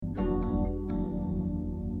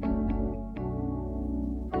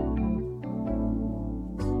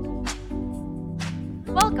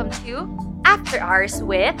welcome to After Hours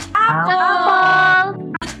with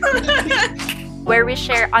Apple! where we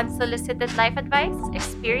share unsolicited life advice,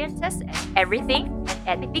 experiences, and everything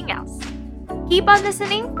and anything else. Keep on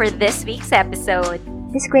listening for this week's episode.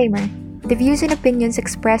 Disclaimer. The views and opinions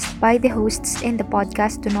expressed by the hosts in the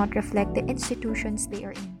podcast do not reflect the institutions they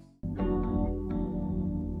are in.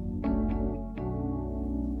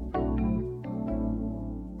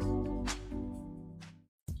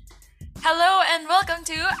 Hello and welcome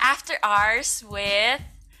to After Hours with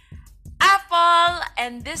Apple,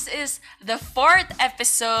 and this is the 4th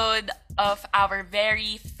episode of our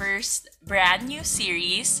very first brand new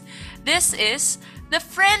series. This is the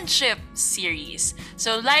Friendship series.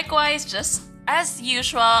 So likewise, just as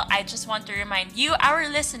usual, I just want to remind you, our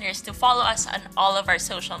listeners, to follow us on all of our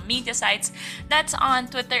social media sites. That's on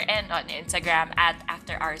Twitter and on Instagram at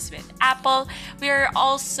After Hours with Apple. We are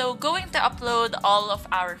also going to upload all of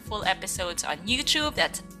our full episodes on YouTube.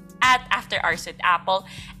 That's at After Hours with Apple.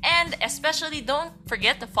 And especially don't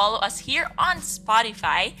forget to follow us here on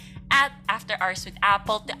Spotify at After Hours with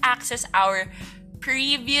Apple to access our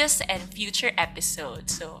previous and future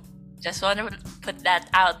episodes. So just want to put that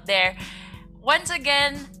out there. Once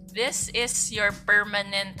again, this is your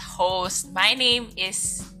permanent host. My name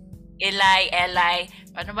is Eli.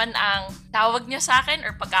 Ano man ang tawag nyo sa akin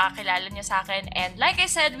or pagkakakilala nyo sa akin. And like I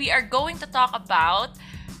said, we are going to talk about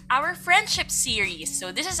our friendship series.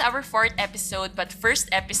 So this is our 4th episode, but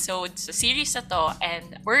first episode sa series na to,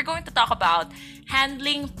 and we're going to talk about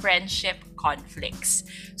handling friendship conflicts.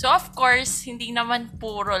 So of course, hindi naman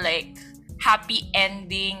puro like happy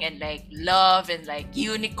ending and like love and like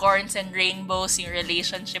unicorns and rainbows yung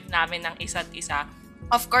relationship namin ng isa't isa.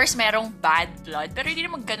 Of course, merong bad blood, pero hindi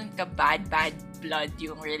naman ganun ka bad blood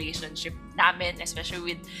yung relationship namin, especially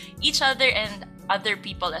with each other and other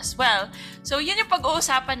people as well. So, yun yung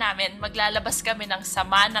pag-uusapan namin. Maglalabas kami ng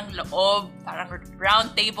sama ng loob, parang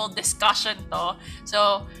round table discussion to.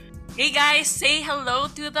 So, hey guys, say hello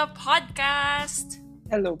to the podcast!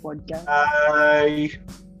 Hello, podcast. Hi!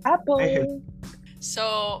 Apple! So,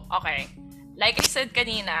 okay. Like I said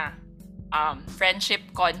kanina, friendship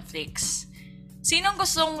conflicts. Sinong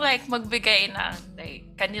gustong like magbigay ng like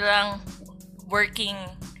kanilang working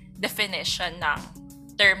definition ng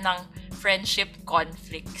term ng friendship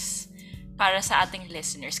conflicts para sa ating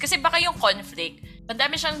listeners? Kasi baka yung conflict,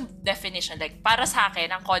 madami siyang definition. Like, para sa akin,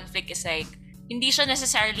 ang conflict is like, hindi siya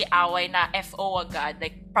necessarily away na FO agad.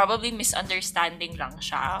 Like, probably misunderstanding lang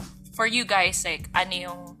siya. For you guys, like, ano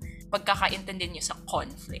yung pagkakaintindi niyo sa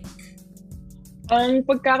conflict? Ang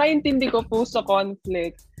pagkakaintindi ko po sa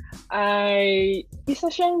conflict ay isa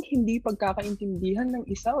siyang hindi pagkakaintindihan ng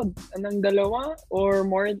isa o ng dalawa or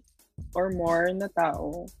more na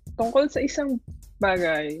tao tungkol sa isang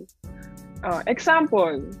bagay.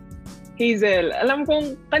 Example, Hazel. Alam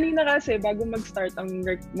kong kanina kasi bago mag-start ang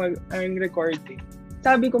recording,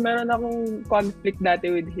 sabi ko meron akong conflict dati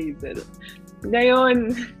with Hazel.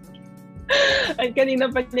 Ngayon, ay kanina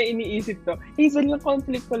pa niya iniisip to. Hazel, yung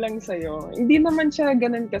conflict ko lang sa'yo, hindi naman siya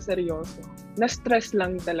ganun kaseryoso. Na-stress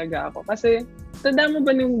lang talaga ako. Kasi, tanda mo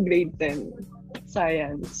ba nung grade 10?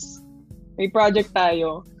 Science. May project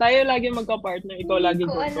tayo. Tayo lagi magka-partner, ikaw lagi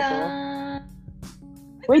grupo ko.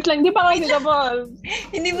 Wait lang, di pa kasi double.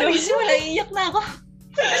 Hindi mo wala, iiyak na ako.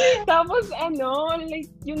 Tapos like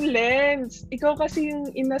yung lens. Ikaw kasi yung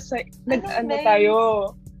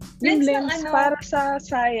tayo. Yung lens para sa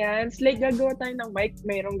science. Like, gagawa tayo ng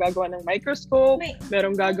mayroong gagawa ng microscope,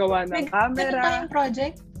 mayroong gagawa ng camera. Meron tayong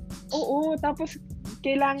project? Oo, tapos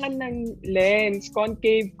kailangan ng lens,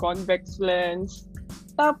 concave, convex lens.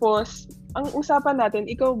 Tapos, ang usapan natin,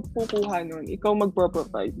 ikaw kukuha nun, ikaw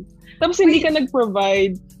magpro-provide. Tapos hindi ka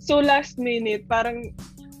nag-provide. So last minute, parang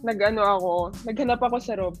naghanap ako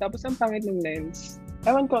sa room, tapos ang pangit ng lens.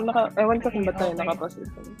 Ewan ko kung ba't tayo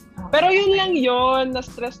nakaposition. Pero yun lang yun,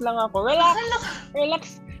 na-stress lang ako.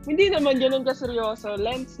 Relax. Hindi naman ganun kaseryoso.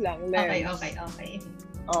 Lens lang, lens. Okay.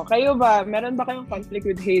 Kayo ba? Meron ba kayong conflict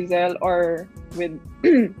with Hazel or with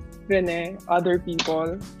Rene, other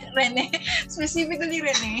people? Rene. Specifically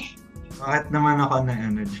Rene. Bakit naman ako na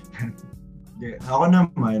dyan? Ako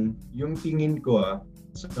naman, yung tingin ko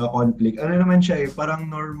sa conflict, naman siya parang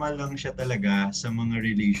normal lang siya talaga sa mga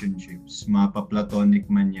relationships, mapa-platonic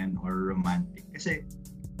man yan or romantic. Kasi,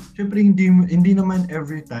 syempre hindi naman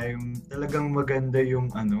every time talagang maganda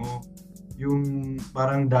yung yung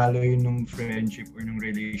parang daloy ng friendship or ng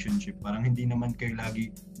relationship. Parang hindi naman kayo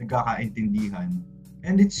lagi nagkakaintindihan.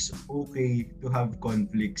 And it's okay to have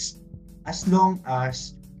conflicts as long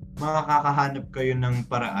as makakahanap kayo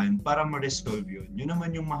ng paraan para ma-resolve yun. Yun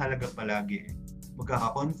naman yung mahalaga palagi.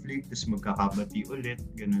 Magkaka-conflict, tapos magkakabati ulit,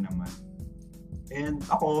 gano'n naman. And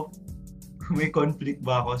ako, kung may conflict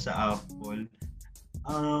ba ako sa Apple,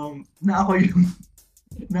 na ako yung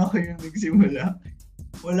nagsimula.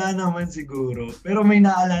 Wala naman siguro. Pero may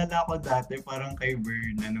naalala ko dati parang kay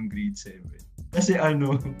Berna nung grade 7. Kasi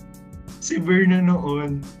si Berna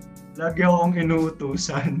noon, lagi akong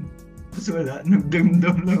inuutusan. Tapos wala,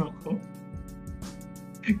 nagdamdam lang ako.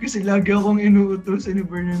 Kasi lagi akong inuutusan ni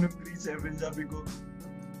Berna nung grade 7. Sabi ko,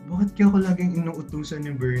 bakit kaya ako laging inuutusan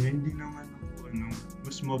ni Berna? Hindi naman ako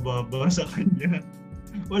mas mababa sa kanya.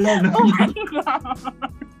 Wala lang. Oh my God.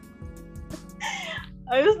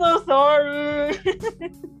 I'm so sorry.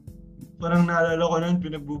 Parang naalala ko nun,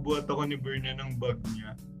 pinagbubuhat ako ni Berna ng bag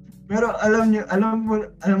niya. Pero alam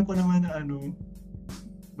ko naman na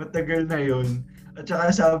matagal na yon. At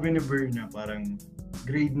saka sabi ni Berna, parang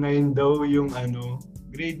grade 9 daw yung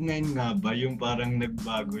grade 9 nga ba, yung parang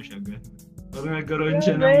nagbago siya, gano'n. Parang nagkaroon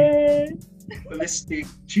siya ng holistic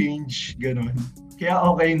change, gano'n. Kaya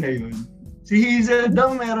okay na yun. Si Hazel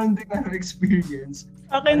daw meron din experience.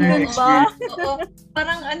 Akin din ba? Oo,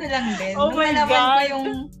 parang lang din. Oh my God.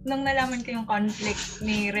 Nung nalaman ko yung conflict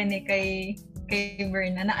ni Rene kay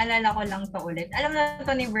Berna, naalala ko lang to ulit. Alam na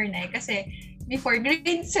to ni Berna kasi before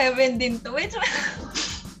grade 7 din to. Wait,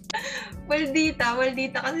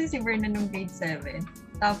 Waldita kasi si Berna nung grade 7.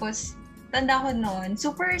 Tapos, tanda ko noon,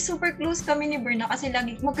 super close kami ni Berna kasi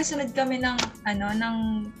lagi magkasunod kami ng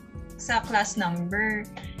sa class number.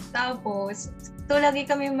 Tapos, lagi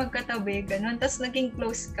kami magkatabi, ganun. Tapos, naging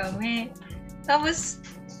close kami. Tapos,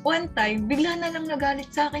 one time, bigla na lang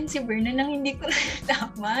nagalit sa akin si Berna nang hindi ko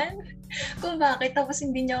nalaman kung bakit. Tapos,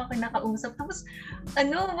 hindi niya ako kinakausap. Tapos,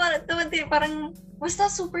 parang,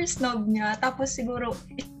 basta super snob niya. Tapos, siguro,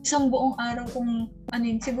 isang buong araw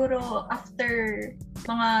siguro after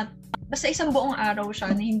basta isang buong araw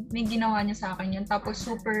siya na may ginawa niya sa akin yun. Tapos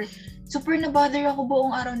super na-bother ako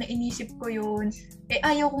buong araw na inisip ko yun.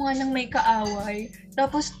 Ayaw ko nga nang may kaaway.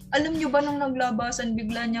 Tapos alam niyo ba nung naglabasan,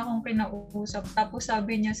 bigla niya akong kinausap. Tapos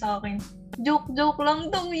sabi niya sa akin, joke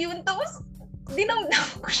lang daw yun. Tapos dinamdam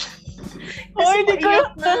ko siya. Hoy, di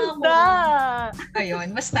ko tanda.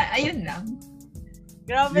 Ayun, basta ayun lang.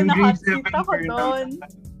 Grabe, nakakita ko doon.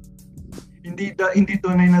 Hindi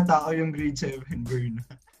tunay na tao yung grade 7 Berna.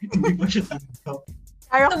 Hindi pa siya tanggap.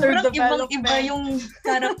 Character Sobrang development. ibang-iba yung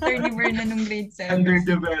character ni Berna nung grade 7.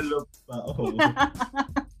 Underdeveloped pa. Oh.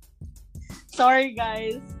 Sorry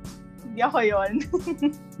guys. Hindi ako yon.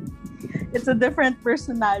 It's a different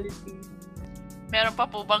personality. Meron pa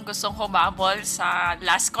po bang gustong humabol sa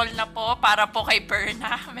last call na po para po kay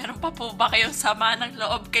Berna? Meron pa po ba kayong sama ng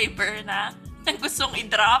loob kay Berna na gustong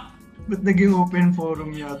i-drop? Ba't naging open forum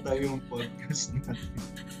yata yung podcast natin?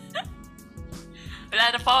 Wala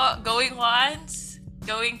na po. Going once.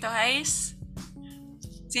 Going twice.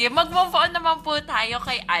 Sige, mag-move on naman po tayo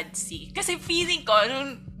kay Adsi. Kasi feeling ko,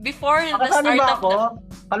 before the Kasali start ba of ako?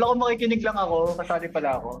 Kala ko makikinig lang ako. Kasali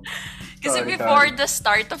pala ako. Kasi Sorry. before the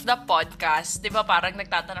start of the podcast, di ba parang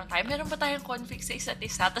nagtatanong tayo, meron ba tayong conflict sa isa't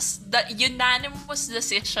isa? Tapos the unanimous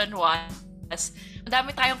decision was,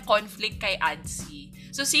 madami tayong conflict kay Adsi.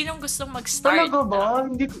 So, sinong gustong mag-start? Talaga ba?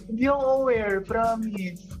 Hindi ako aware.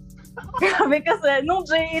 Promise. Grabe kasi, nung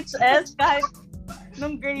JHS, kahit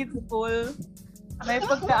nung grade school, may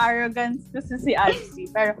pagka-arrogance kasi si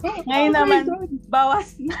Alci. Pero ngayon naman,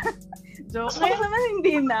 bawas na. Joke. Ngayon naman,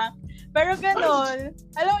 hindi na. Pero ganun,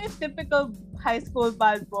 alam mo yung typical high school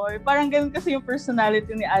bad boy, parang ganun kasi yung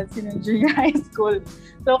personality ni Alci ng junior high school.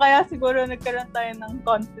 So kaya siguro nagkaroon tayo ng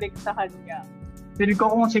conflict sa kanya. Feeling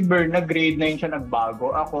ko kung si Berna, grade 9 siya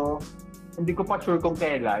nagbago. Ako, hindi ko pa sure kung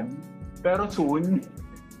kailan. Pero soon,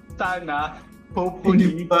 sana,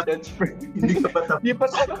 hopefully, that's Hindi ka pa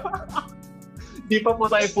tapos. Di pa po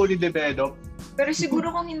tayo fully developed. Pero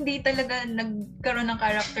siguro kung hindi talaga nagkaroon ng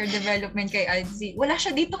character development kay Adzi, wala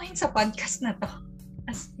siya dito ngayon sa podcast na to.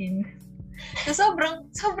 As in. So sobrang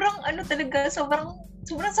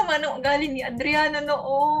sama ng ugali ni Adriana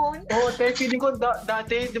noon. Oo, feeling ko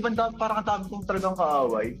dati, di ba parang dami kong talagang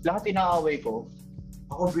kaaway. Lahat inaaway ko.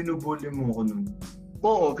 Ako binubuli mo ko nun.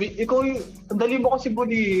 Oo, ikaw ang dali mo kasi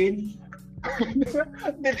bulihin. Hindi ka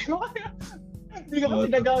kasi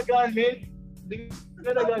nagagalit. Hindi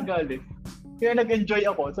ka nagagalit. Kaya nag-enjoy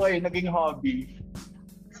ako. So ayun, naging hobby.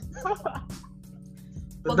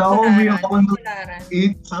 Tanda ko, umiyak ako nung Pagtularan.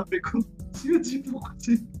 8. Sabi ko, sino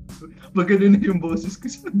kasi? Maganda na yung boses ko,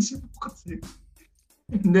 sino kasi?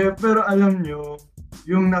 Hindi, pero alam nyo,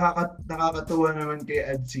 yung nakakatuwa naman kay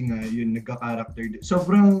Adsi nga, yun, nagka-character.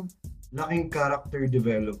 Sobrang laking character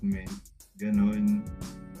development. Ganon.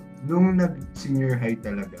 Nung nag-senior high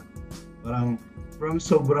talaga. Parang from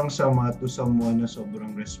sobrang sama to someone na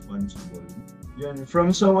sobrang responsible. Yun, from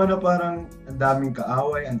someone na parang ang daming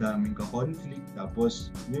kaaway, ang daming ka-conflict, tapos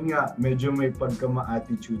yun nga, medyo may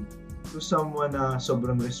pagkama-attitude to someone na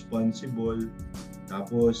sobrang responsible,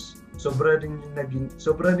 tapos sobra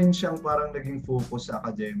rin siyang parang naging focus sa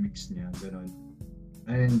academics niya, gano'n.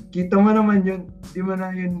 And kita mo naman yun, di mo na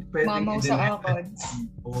yun pwedeng Mamaw sa ACADS.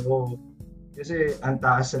 Oo. Kasi ang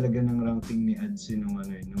taas talaga ng ranking ni Adsi nung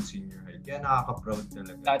senior high. Kaya nakaka-proud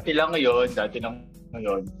talaga. Dati lang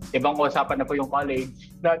ngayon. Ibang usapan na po yung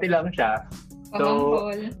college. Dati lang siya.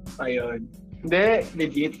 So, ayun. Hindi,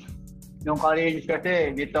 legit. Nung college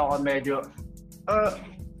kasi, dito ako medyo,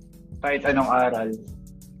 kahit anong aral.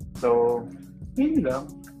 So, yun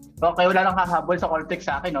lang. Okay, wala lang hahabol sa conflict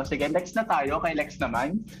sa akin, no? Sige, next na tayo. Kay Lex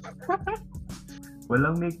naman.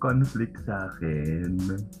 Walang may conflict sa akin.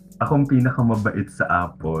 Akong pinakamabait sa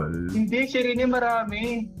Apple. Hindi, si Rene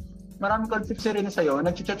marami. Marami conflict si Rene sa'yo.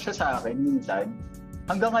 Nag-chat siya sa akin minsan.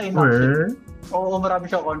 Hanggang ngayon. Where? Oo, marami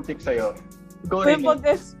siya conflict sa'yo. Go, May Rene.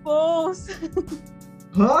 pag-expose.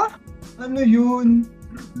 Ha? Ano yun?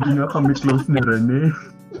 Hindi nga kami close ni Rene.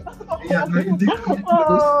 Ayan, hindi ko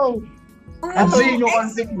Oh! Ano Kasi yun yung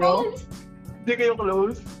conflict bro? Hindi kayo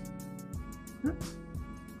close?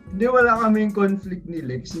 Hindi, wala kaming conflict ni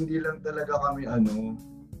Lex. Hindi lang talaga kami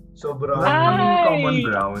sobrang... Walang common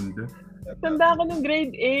ground. Tanda ko nung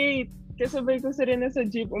grade 8. Kasabay ko si Rina sa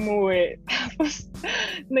jeep umuwi. Tapos,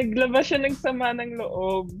 naglabas siya ng sama ng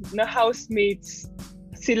loob na housemates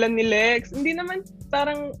sila ni Lex. Hindi naman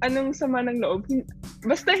parang anong sama ng loob.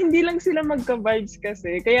 Basta hindi lang sila magka-vibes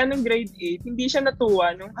kasi. Kaya nung grade 8, hindi siya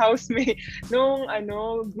natuwa nung housemate,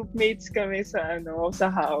 groupmates kami sa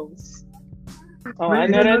house. Oh,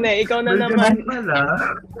 Rene, ikaw na naman.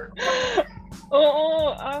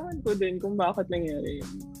 Oo, awan ko din kung bakit nangyari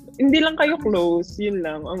yun. Hindi lang kayo close, yun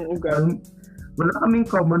lang ang ugat. Wala kaming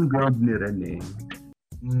common ground ni Rene.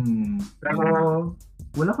 Pero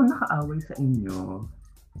wala akong nakaaway sa inyo.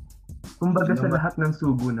 Kumbaga sa lahat ng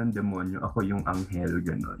sugo ng demonyo, ako yung anghel,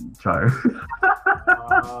 ganon. Char.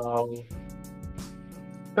 Wow.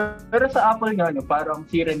 Pero sa Apple nga, parang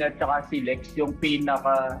si Rene at saka si Lex yung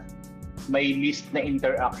pinaka may list na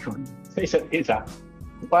interaction sa isa't isa.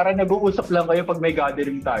 Para nag-uusap lang kayo pag may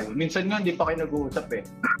gathering tayo. Minsan nga, hindi pa kayo nag-uusap eh.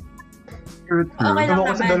 True.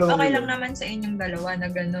 Okay lang naman sa inyong dalawa na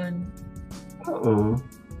ganun. Oo.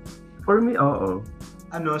 For me, oo.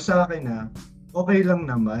 Sa akin okay lang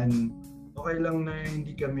naman. Okay lang na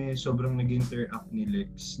hindi kami sobrang nag-interact ni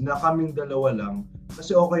Lex. Na kaming dalawa lang.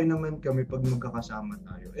 Kasi okay naman kami pag magkakasama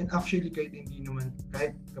tayo. And actually,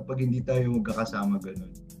 kahit kapag hindi tayo magkakasama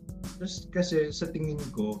ganun. Just kasi sa tingin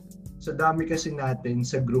ko, sa dami kasi natin,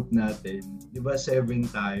 sa group natin, di ba 7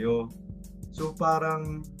 tayo. So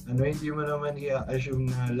parang, hindi mo naman i-assume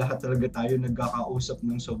na lahat talaga tayo nagkakausap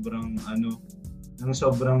ng sobrang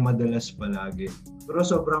madalas palagi. Pero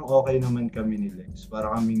sobrang okay naman kami ni Lex. Para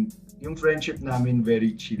yung friendship namin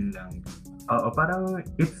very chill lang. Oo, parang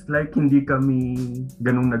it's like hindi kami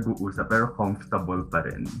ganung nag-uusap pero comfortable pa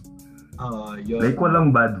rin. Yun. Like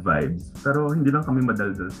walang bad vibes, pero hindi lang kami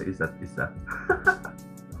madaldal sa isa't isa.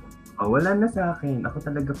 Wala na sa akin. Ako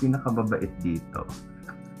talaga pinakababait dito.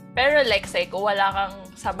 Pero Lex, kung wala kang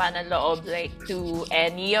sama ng loob to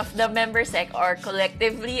any of the members or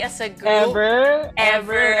collectively as a group.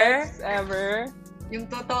 Ever? Yung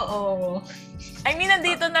totoo. I mean,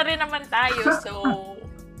 nandito na rin naman tayo, so...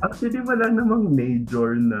 Actually, wala namang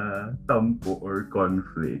major na tampo or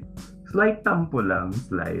conflict. Slight tampo lang,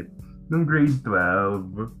 slight. Nung grade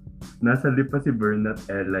 12, nasa lipa si Bernat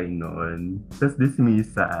Eli noon. Tapos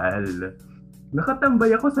dismissal.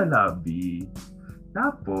 Nakatambay ako sa lobby.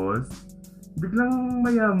 Tapos, biglang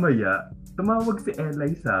maya-maya, tumawag si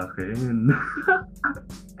Eli sa akin.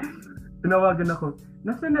 Tinawagan ako,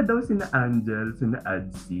 nasa na daw sina Angel, sina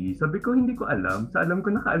Adsi. Sabi ko, hindi ko alam. Sa alam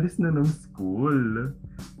ko nakaalis na ng school.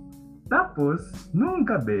 Tapos, noong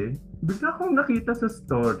gabi, bigla akong nakita sa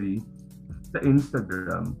story sa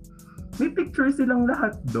Instagram. May picture silang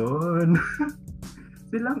lahat doon.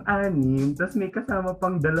 Silang 6, tapos may kasama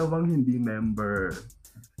pang 2 hindi member.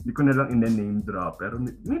 Hindi ko na lang ina-name drop, pero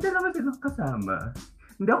may 2 silang kasama.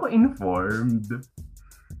 Hindi ako informed.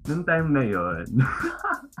 Noong time na yon.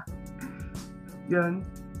 Yan.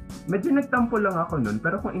 Medyo nagtampo lang ako nun,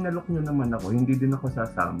 pero kung inalok nyo naman ako, hindi din ako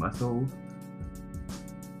sasama. So,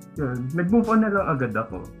 yun. Nag-move on na lang agad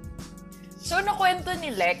ako. So, nakwento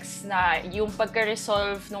ni Lex na yung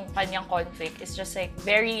pagka-resolve ng kanyang conflict is just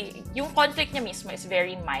yung conflict niya mismo is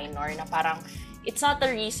very minor, na parang, it's not a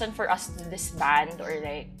reason for us to disband or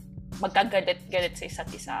magkagalit-galit sa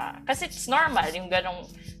isa't isa. Kasi it's normal, yung ganong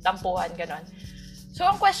tampuhan, ganon. So,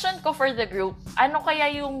 ang question ko for the group, ano kaya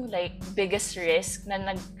yung biggest risk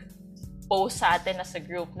na post sa atin as a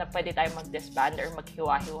group na pwede tayo mag-disband or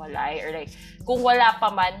maghiwa-hiwalay? Or like, kung wala pa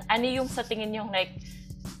man, ano yung sa tingin yung like,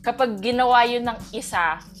 kapag ginawa yun ng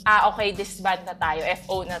isa, okay, disband na tayo,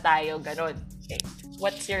 FO na tayo, ganun. Okay.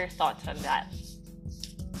 What's your thoughts on that?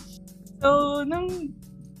 So, nung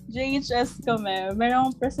JHS kami,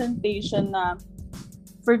 merong presentation na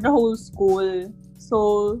for the whole school.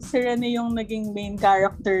 So, si Rene yung naging main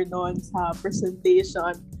character doon sa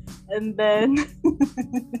presentation. And then,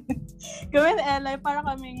 kami ni Eli, para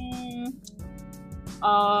kaming,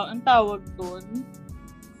 ang tawag doon,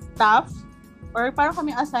 staff, or para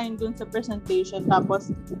kaming assigned doon sa presentation.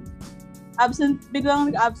 Tapos,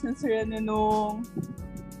 biglang nag-absent si Rene nung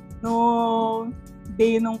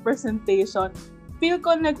day nung presentation. Feel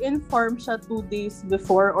ko nag-inform siya 2 days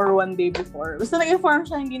before or 1 day before. Basta nag-inform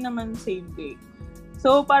siya, hindi naman same day.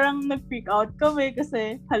 So, parang nag-freak out kami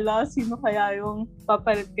kasi, hala, sino kaya yung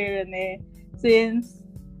papalit kay Rene? Since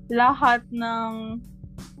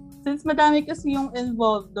madami kasi yung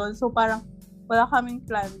involved doon, so parang wala kaming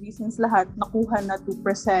plan B since lahat nakuha na 2%.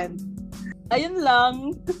 Ayun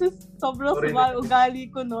lang, kasi sobrang sama ugali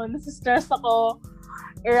ko noon. Nasi-stress ako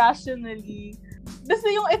irrationally. Kasi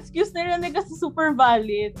yung excuse ni Rene kasi super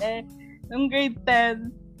valid. Nung grade 10,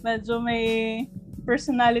 medyo may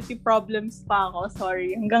personality problems pa ako.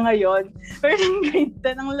 Sorry, hanggang ngayon. Pero nung grade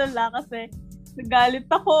 10, ang lala kasi nagalit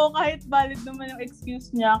ako kahit valid naman yung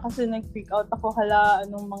excuse niya kasi nag-freak out ako. Hala,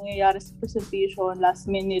 anong mangyayari sa presentation, last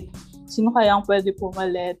minute. Sino kayang pwede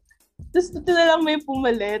pumalit? Tapos ito na lang may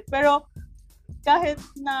pumalit. Pero kahit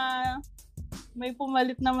na may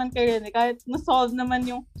pumalit naman kay Rene, kahit na-solve naman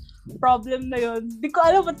yung problem na yun, di ko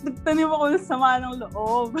alam ba't nagtanim ako ng sama ng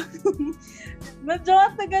loob. Medyo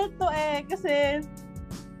matagal to kasi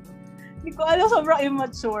di ko alam, sobrang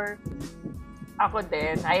immature. Ako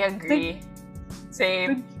din, I agree.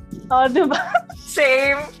 Same. Diba?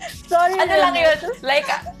 Same. Sorry. Ano lang yun, like,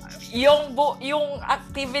 yung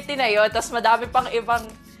activity na yun, tapos madami pang ibang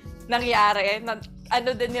nangyari, ano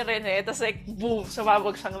din ni Rene, tapos like, boom,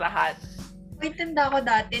 sumabog siyang lahat. May tanda ko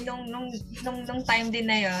dati nung time din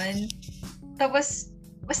na yon. Tapos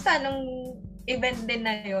basta nung event din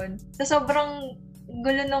na yon. Sa sobrang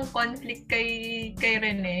gulo ng conflict kay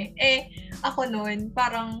Rene, ako noon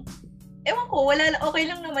parang ewan ko, okay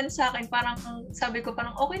lang naman sa akin. Parang sabi ko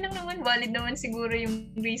parang okay lang naman, valid naman siguro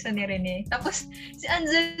yung reason ni Rene. Tapos si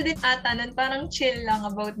Angel din ata nun, parang chill lang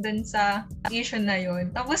about dun sa issue na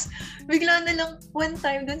yon. Tapos bigla na lang one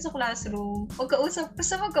time dun sa classroom, magkausap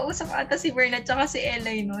ata si Bernat tsaka si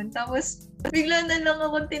Eli nun. Tapos bigla na lang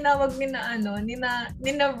akong tinawag ni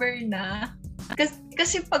na Berna.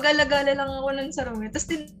 Kasi pag-alagala lang ako nun sa room.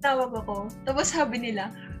 Tapos tinawag ako. Tapos sabi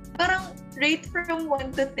nila, parang rate from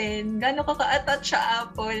 1 to 10, gano'n ka ka-attach sa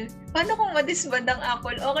Apple? Paano kung ma-disband ang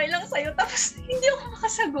Apple? Okay lang sa'yo. Tapos hindi ako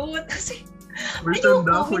makasagot kasi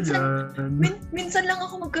minsan lang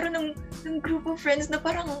ako magkaroon ng group of friends na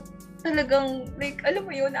parang talagang like, alam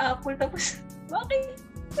mo yun, Apple. Tapos bakit?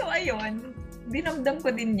 So ayun, dinamdam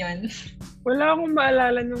ko din yan. Wala akong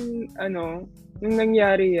maalala nung nung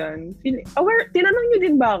nangyari yan. Tinanong niyo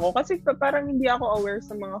din ba ako? Kasi parang hindi ako aware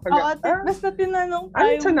sa mga basta tinanong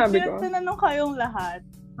kayong lahat.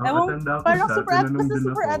 Parang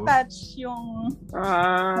super attached yung...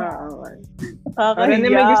 okay. Rene,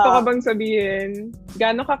 may gusto ka bang sabihin?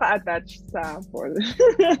 Gaano ka ka-attached sa Apple?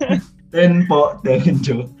 10 po, 10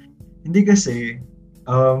 joke. Hindi kasi,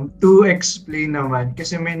 to explain naman,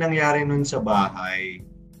 kasi may nangyari nun sa bahay.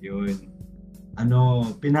 Yun.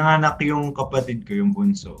 Pinanganak yung kapatid ko, yung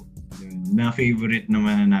bunso. Yun, na favorite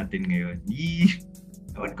naman na natin ngayon.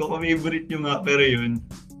 Ewan ko favorite nyo nga, pero yun.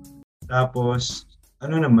 Tapos,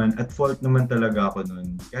 at fault naman talaga ako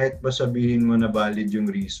nun. Kahit ba sabihin mo na valid yung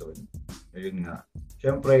reason. Ayun nga.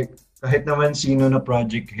 Siyempre, kahit naman sino na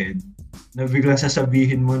project head, na biglang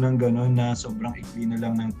sasabihin mo ng gano'n na sobrang ikli na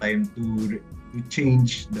lang ng time to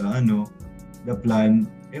change the plan.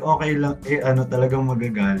 Okay lang, talagang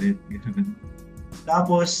magagalit. Ganun.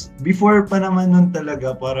 Tapos, before pa naman nun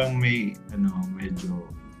talaga, parang may, medyo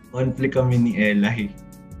conflict kami ni Eli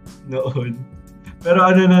noon. Pero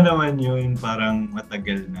na naman yun, parang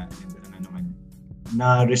matagal na.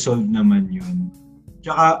 Na-resolve naman yun.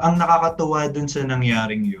 Tsaka, ang nakakatuwa dun sa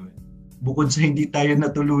nangyaring yun, bukod sa hindi tayo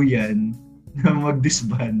natuluyan na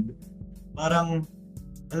mag-disband, parang,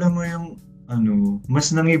 alam mo yung,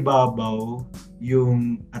 mas nangibabaw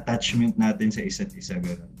yung attachment natin sa isa't isa,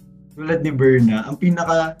 gano'n. Tulad ni Berna, ang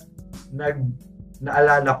pinaka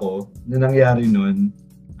naalala ko na nangyari nun,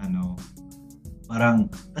 parang,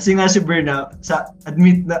 kasi nga si Berna,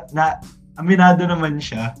 admit na aminado naman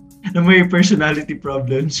siya na may personality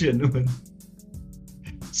problems siya nun.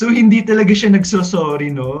 So, hindi talaga siya nagsosorry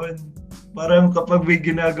nun. parang kapag may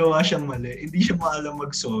ginagawa siyang mali, hindi siya maalam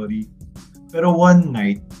mag-sorry. Pero one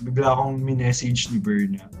night, bigla akong minessage ni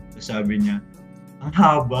Berna. Sabi niya, ang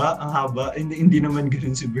haba. Hindi naman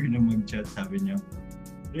ganun si Berna mag-chat. Sabi niya,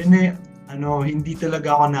 Rene, hindi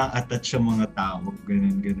talaga ako na-attach sa mga tao.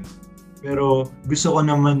 Ganun. Pero gusto ko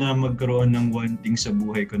naman na magkaroon ng one thing sa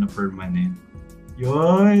buhay ko na permanent.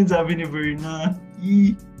 Yun, sabi ni Berna.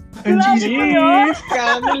 Ang cheesy pa yun.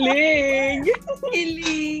 Kamilig!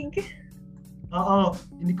 Kilig! Oo,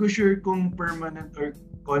 hindi ko sure kung permanent or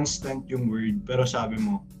constant yung word. Pero sabi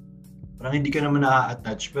mo, parang hindi ka naman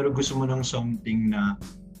na-attach pero gusto mo ng something na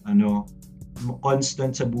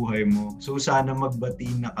constant sa buhay mo. So sana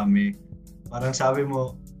magbati na kami. Parang sabi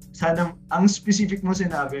mo, sana, ang specific mo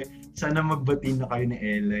sinabi, sana magbati na kayo ni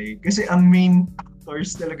Eli. Kasi ang main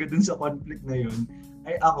actors talaga dun sa conflict na yun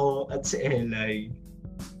ay ako at si Eli.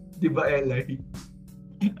 Di ba, Eli?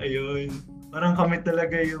 Ayun. Parang kami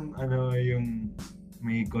talaga yung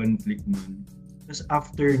may conflict nun. Tapos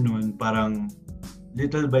after nun, parang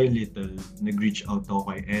little by little, nag-reach out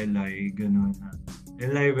ako kay Eli, gano'n.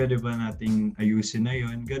 Eli, pwede ba nating ayusin na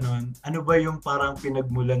yun? Gano'n. Ano ba yung parang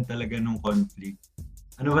pinagmulan talaga ng conflict?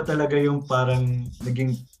 Ano ba talaga yung parang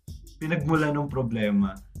naging pinagmulan ng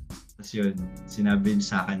problema? Tapos yun, sinabi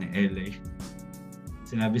sa akin ni Eli.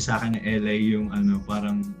 Sinabi sa akin ni Eli yung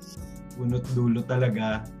parang punot dulo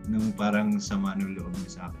talaga ng parang sama ng loob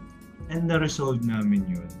niya sa akin. And na-resolve namin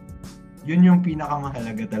yun. Yun yung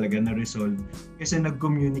pinakamahalaga talaga na-resolve kasi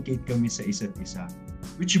nag-communicate kami sa isa't isa.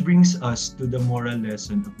 Which brings us to the moral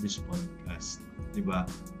lesson of this podcast. Diba?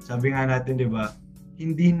 Sabi nga natin, diba,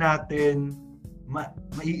 hindi natin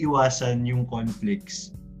maiiwasan yung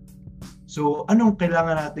conflicts. So, anong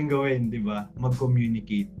kailangan natin gawin, di ba?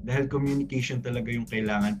 Mag-communicate. Dahil communication talaga yung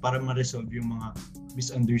kailangan para ma-resolve yung mga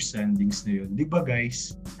misunderstandings na yun. Di ba,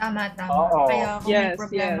 guys? Tama. Oo. Kaya kung may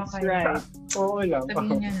problema kayo, Right. Oo lang.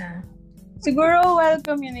 sabihin nyo na. Siguro while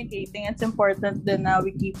communicating, it's important din na we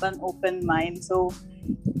keep an open mind. So,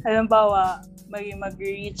 halimbawa,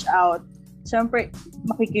 mag-reach out. Siyempre,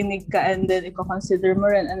 makikinig ka and then i-consider mo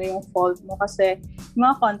rin ano yung fault mo kasi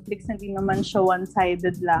mga conflicts hindi naman siya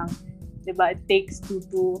one-sided lang. Diba? It takes two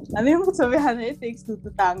to, ano yung sabihan na, it takes two to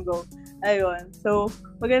tango. Ayun. So,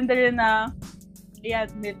 maganda rin na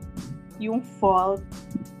i-admit yung fault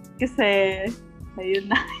kasi, ayun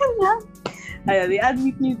na. Ayun,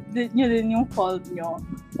 i-admit nyo din yung fault nyo.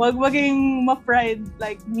 Huwag maging ma-pride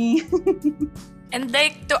like me. And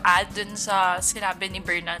like to add dun sa sinabi ni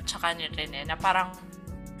Berna tsaka ni Rene na parang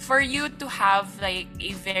for you to have like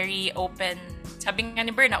a very open, sabi nga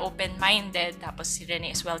ni Berna, open-minded, tapos si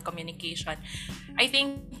Rene is well communication. I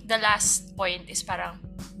think the last point is parang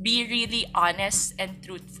be really honest and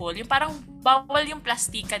truthful. Yung parang bawal yung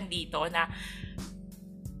plastikan dito na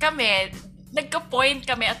kami, nagka-point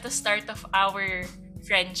kami at the start of our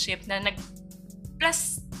friendship na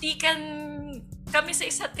nagplastikan kami sa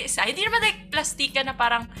isa't isa. Hindi naman like plastikan na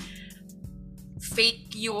parang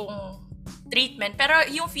fake yung treatment. Pero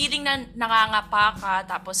yung feeling na nangangapa ka,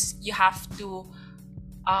 tapos you have to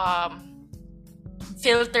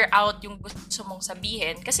filter out yung gusto mong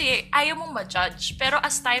sabihin. Kasi ayaw mong ma-judge. Pero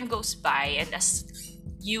as time goes by and as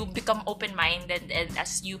you become open-minded and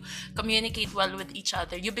as you communicate well with each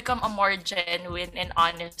other, you become a more genuine and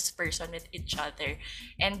honest person with each other.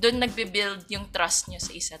 And dun nagbe-build yung trust nyo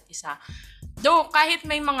sa isa't isa. Though, kahit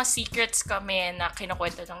may mga secrets kami na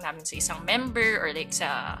kinukwento lang namin sa isang member or like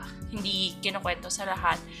sa hindi kinukwento sa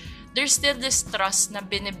lahat, there's still this trust na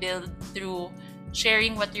binibuild through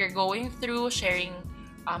sharing what you're going through, sharing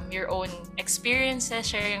your own experiences,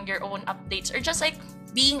 sharing your own updates, or just like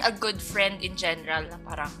being a good friend in general na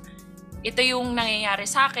parang ito yung nangyayari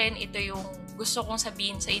sa akin, ito yung gusto kong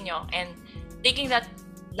sabihin sa inyo, and taking that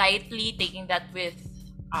lightly, taking that with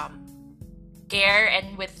care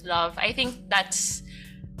and with love. I think that's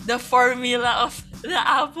the formula of the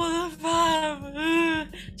apple farm.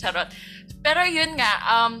 Charot. Pero yun nga,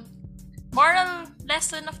 moral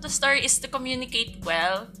lesson of the story is to communicate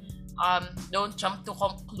well. Don't jump to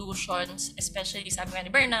conclusions, especially sabi nga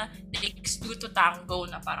ni Berna, takes two to tango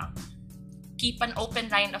na parang keep an open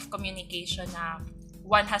line of communication na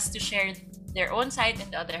one has to share their own side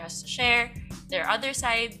and the other has to share their other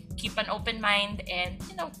side. Keep an open mind and,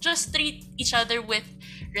 just treat each other with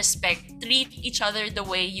respect. Treat each other the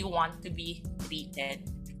way you want to be treated.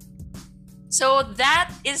 So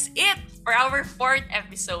that is it for our 4th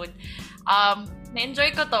episode.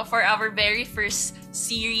 Na-enjoy ko to for our very first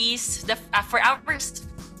series, for our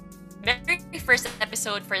very first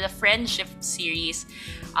episode for the friendship series.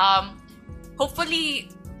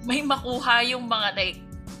 Hopefully, may makuha yung mga like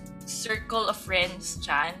circle of friends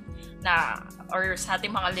dyan na or sa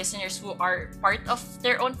ating mga listeners who are part of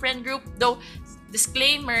their own friend group. Though,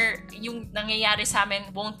 disclaimer, yung nangyayari sa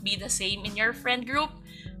amin won't be the same in your friend group.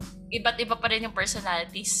 Iba't iba pa rin yung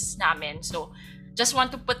personalities namin. So, just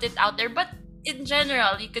want to put it out there. But in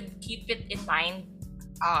general, you could keep it in mind.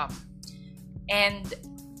 And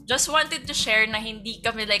just wanted to share na hindi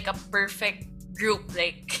kami like a perfect group.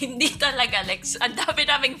 Like, hindi talaga. Like, ang dami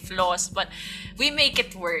naming flaws. But we make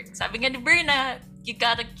it work. Sabi nga ni Berna, you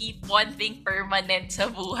gotta keep one thing permanent sa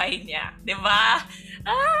buhay niya. Diba?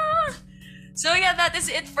 So yeah, that is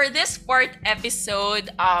it for this fourth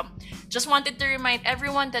episode. Just wanted to remind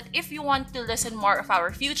everyone that if you want to listen more of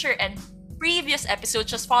our future and previous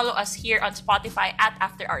episodes, just follow us here on Spotify at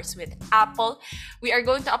After Hours with Apple. We are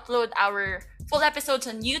going to upload our full episodes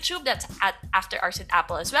on YouTube. That's at After Hours with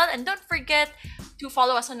Apple as well. And don't forget to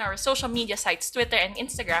follow us on our social media sites, Twitter and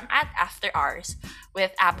Instagram at After Hours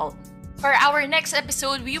with Apple. For our next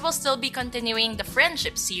episode, we will still be continuing the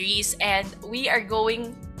friendship series, and we are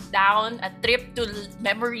going down a trip to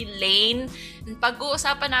memory lane. And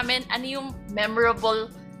pag-uusapan namin ano yung memorable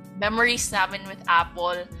memories namin with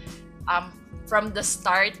Apple from the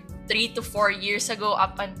start, 3 to 4 years ago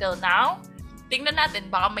up until now. Tingnan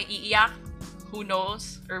natin, baka may iiyak, who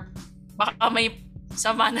knows, or baka may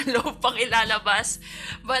sama ng loob pang ilalabas.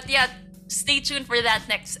 But yeah, stay tuned for that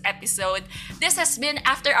next episode. This has been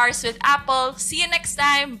After Hours with Apple. See you next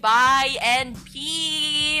time. Bye and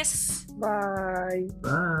peace. Bye.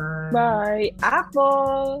 Bye. Bye.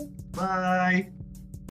 Apple. Bye!